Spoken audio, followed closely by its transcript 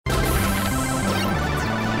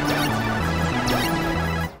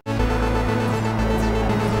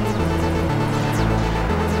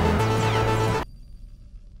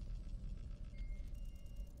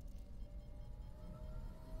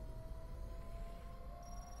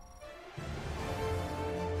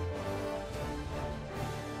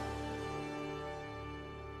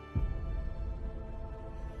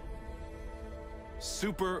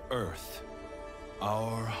Super Earth,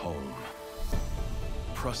 our home.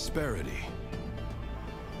 Prosperity.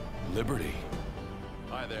 Liberty.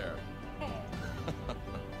 Hi there.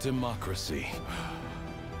 Democracy.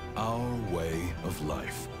 Our way of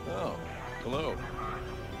life. Oh, hello.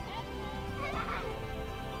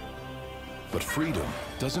 But freedom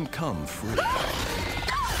doesn't come free.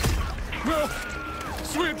 No!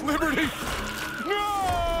 Sweet liberty!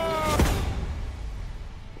 No!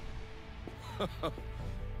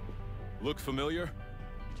 Look familiar?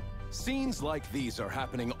 Scenes like these are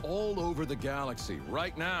happening all over the galaxy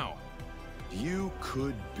right now. You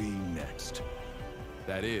could be next.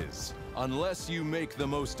 That is, unless you make the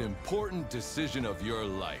most important decision of your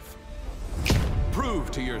life.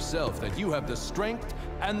 Prove to yourself that you have the strength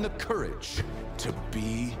and the courage to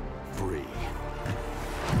be free.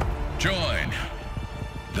 Join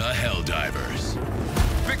the Helldivers.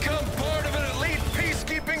 Become part of an elite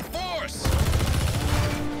peacekeeping force!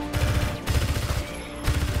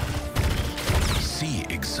 See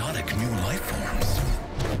exotic new life forms.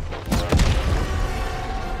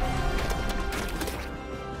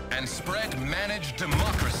 And spread managed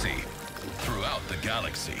democracy throughout the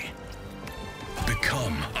galaxy.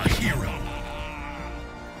 Become a hero.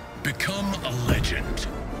 Become a legend.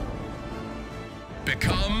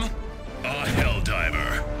 Become a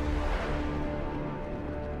Helldiver.